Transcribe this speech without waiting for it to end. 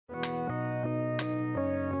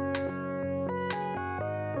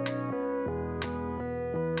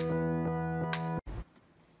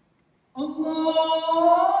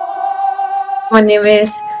My name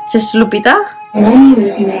is Sister Lupita. My name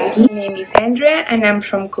is Maggie. My name is Andrea and I'm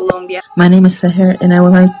from Colombia. My name is Sahir and I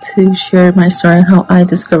would like to share my story on how I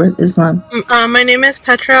discovered Islam. My name is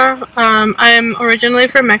Petra. I am originally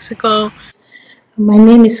from Mexico. My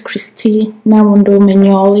name is Christy Namundo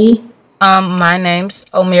Mignoli. My name's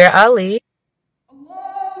Omir Ali.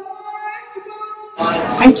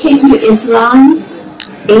 I came to Islam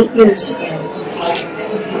 8 years ago.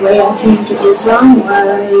 The way I came to Islam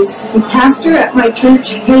was the pastor at my church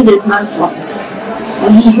hated Muslims,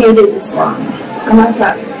 and he hated Islam. And I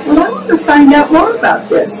thought, well, I want to find out more about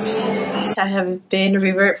this. I have been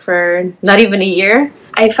Revert for not even a year.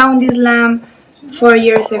 I found Islam 4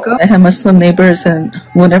 years ago. I had Muslim neighbors, and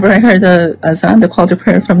whenever I heard the azan, the call to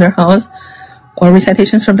prayer from their house, or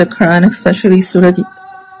recitations from the Quran, especially Surah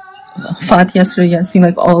Fatiha, Surah Yasin,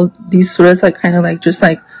 like all these surahs, like kind of like just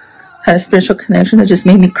like had a spiritual connection that just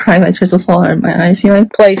made me cry, like tears would fall out of my eyes, you know?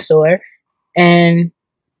 Play Store, and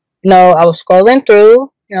I was scrolling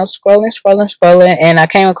through, scrolling, and I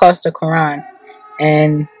came across the Quran,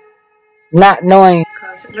 and not knowing.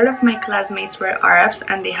 Because a lot of my classmates were Arabs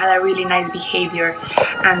and they had a really nice behavior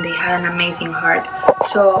and they had an amazing heart.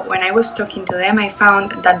 So when I was talking to them, I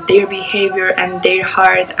found that their behavior and their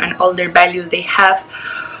heart and all their values they have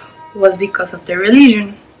was because of their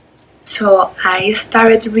religion. So I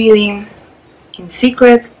started reading in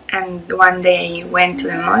secret, and one day I went to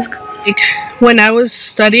the mosque. When I was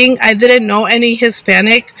studying, I didn't know any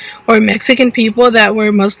Hispanic or Mexican people that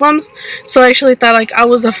were Muslims, so I actually thought like I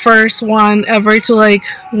was the first one ever to like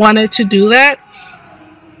wanted to do that.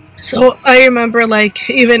 So I remember like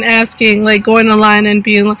even asking, like going online and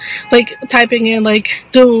being like typing in like,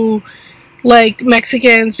 do like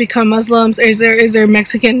Mexicans become Muslims? Is there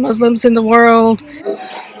Mexican Muslims in the world?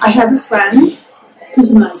 I have a friend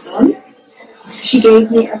who's Muslim. She gave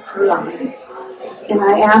me a Quran, and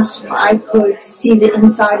I asked if I could see the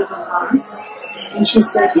inside of the mosque, and she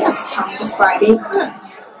said, yes, come to Friday prayer.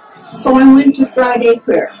 So I went to Friday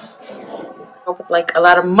prayer. With like a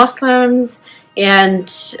lot of Muslims, and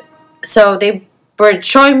so they were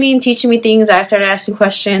showing me and teaching me things. I started asking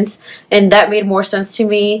questions, and that made more sense to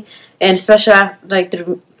me. And especially after, like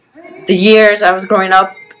the years I was growing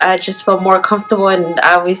up, I just felt more comfortable, and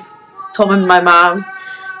I always told my mom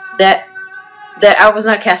that I was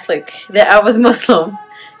not Catholic, that I was Muslim,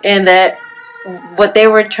 and that what they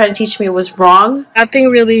were trying to teach me was wrong. Nothing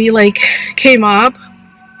really like came up,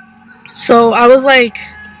 so I was like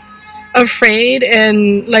afraid,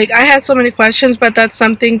 and like I had so many questions, but that's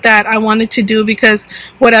something that I wanted to do because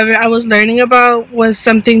whatever I was learning about was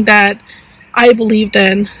something that I believed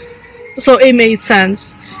in, so it made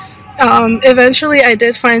sense. Eventually I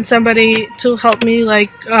did find somebody to help me like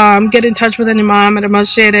get in touch with an imam at a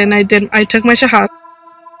masjid, and I took my shahada. I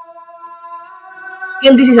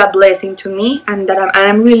feel this is a blessing to me, and that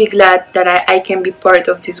I'm really glad that I can be part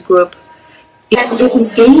of this group. And it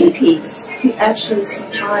was Game Peace who actually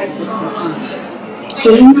supplied the Quran.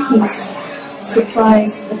 Game Peace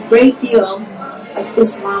supplies a great deal of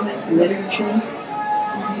Islamic literature,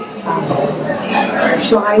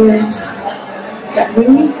 flyers that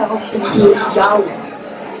really help improve Dawah.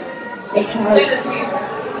 They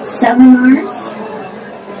have seminars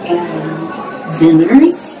and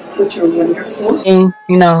dinners, which are wonderful. And,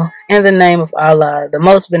 in the name of Allah, the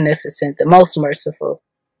most beneficent, the most merciful,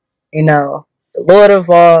 the Lord of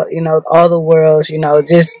all, all the worlds,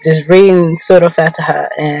 just reading Surah Fatiha.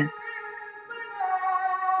 And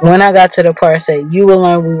when I got to the part say, you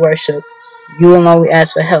alone we worship, you alone we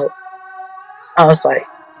ask for help, I was like,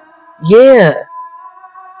 yeah,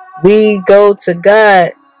 we go to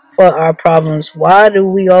God for our problems. Why do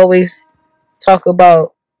we always talk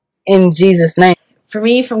about in Jesus' name? For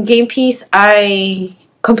me, from Game Peace, I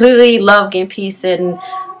completely love Game Peace, and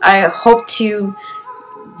I hope to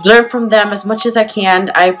learn from them as much as I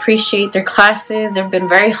can. I appreciate their classes. They've been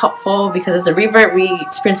very helpful because as a revert, we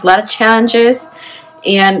experience a lot of challenges,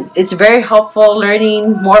 and it's very helpful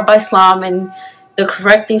learning more about Islam and the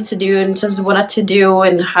correct things to do in terms of what not to do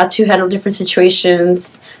and how to handle different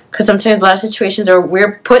situations, because sometimes a lot of situations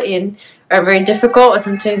we're put in are very difficult, and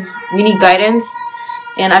sometimes we need guidance.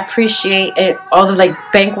 And I appreciate all the like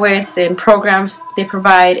banquets and programs they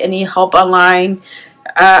provide, any help online.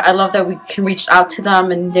 I love that we can reach out to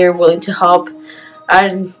them and they're willing to help.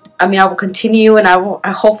 I will continue, and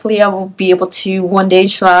hopefully I will be able to one day,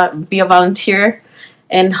 inshallah, be a volunteer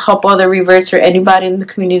and help other reverts or anybody in the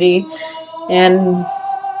community. And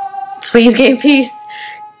please, Game Peace,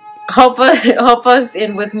 help us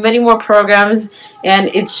in with many more programs, and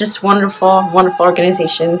it's just wonderful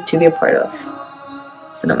organization to be a part of.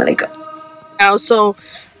 Assalamu alaikum. So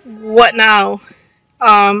what now?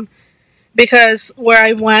 because where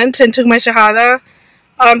I went and took my shahada,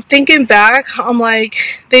 thinking back, I'm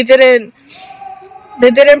like, they didn't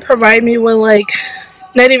provide me with like,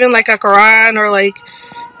 not even like a Quran or like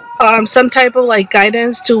some type of like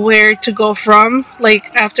guidance to where to go from,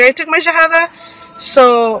 like after I took my shahada.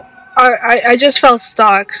 So I just felt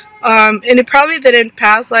stuck, and it probably didn't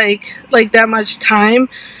pass like that much time,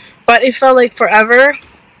 but it felt like forever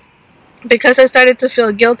because I started to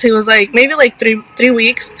feel guilty. It was like maybe like three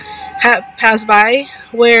weeks had passed by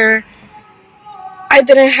where I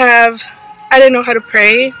didn't know how to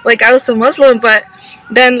pray. Like, I was a Muslim, but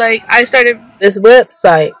then like I started, This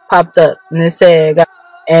website popped up and it said,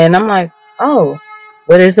 and I'm like, oh,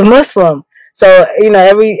 what is a Muslim? So, you know,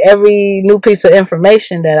 every new piece of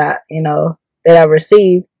information that I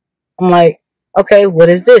receive, I'm like, okay, what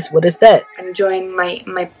is this? What is that? I'm enjoying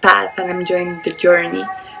my path, and I'm enjoying the journey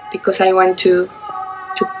because I want to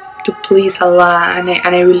please Allah, and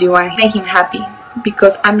I really want to make Him happy,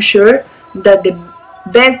 because I'm sure that the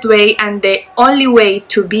best way and the only way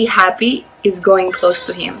to be happy is going close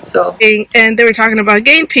to Him. So, and they were talking about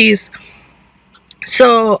gain peace.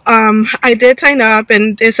 So I did sign up,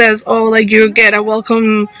 and it says, oh, like you get a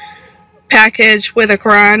welcome package with a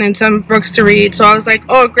Quran and some books to read. So I was like,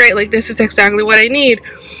 oh great, like this is exactly what I need.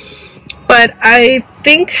 But I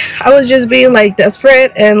think I was just being like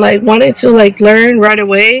desperate and like wanted to like learn right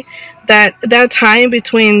away. That time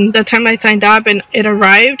between the time I signed up and it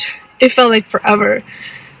arrived, it felt like forever.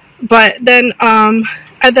 But then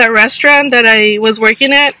at that restaurant that I was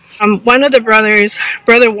working at, one of the brothers,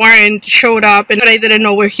 Brother Warren, showed up, and I didn't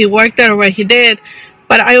know where he worked at or what he did,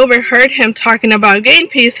 but I overheard him talking about gain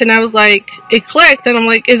peace, and I was like, it clicked, and I'm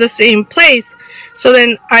like, it's the same place. So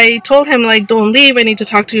then I told him, like, don't leave, I need to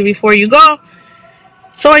talk to you before you go.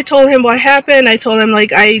 So I told him what happened. I told him,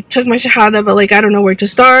 like, I took my shahada, but like I don't know where to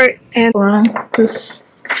start. And Just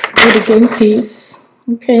go to gain peace.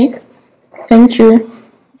 Okay, thank you.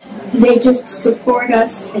 They just support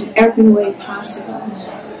us in every way possible.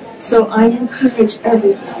 So I encourage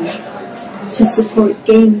everyone to support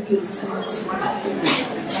Gain Peace, and it's wonderful.